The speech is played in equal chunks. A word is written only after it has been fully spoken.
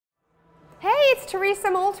it's Teresa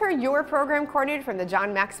Moulter, your program coordinator from the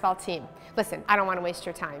John Maxwell team. Listen, I don't want to waste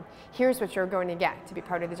your time. Here's what you're going to get to be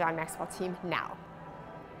part of the John Maxwell team now.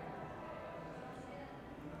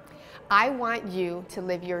 I want you to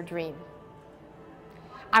live your dream.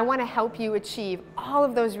 I want to help you achieve all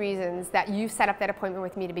of those reasons that you set up that appointment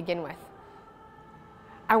with me to begin with.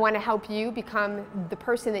 I want to help you become the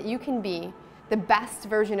person that you can be, the best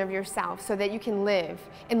version of yourself, so that you can live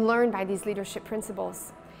and learn by these leadership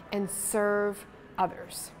principles and serve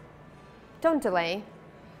others. Don't delay.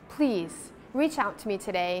 Please reach out to me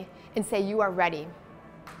today and say you are ready.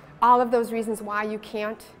 All of those reasons why you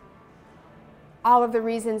can't, all of the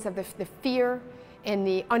reasons of the fear and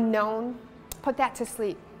the unknown, put that to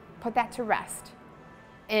sleep, put that to rest,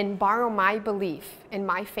 and borrow my belief and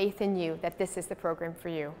my faith in you that this is the program for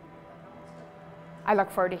you. I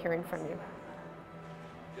look forward to hearing from you.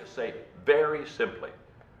 Just say very simply,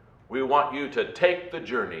 we want you to take the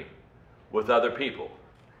journey with other people.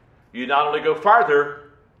 You not only go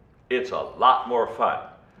farther, it's a lot more fun.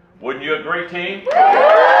 Wouldn't you agree, team?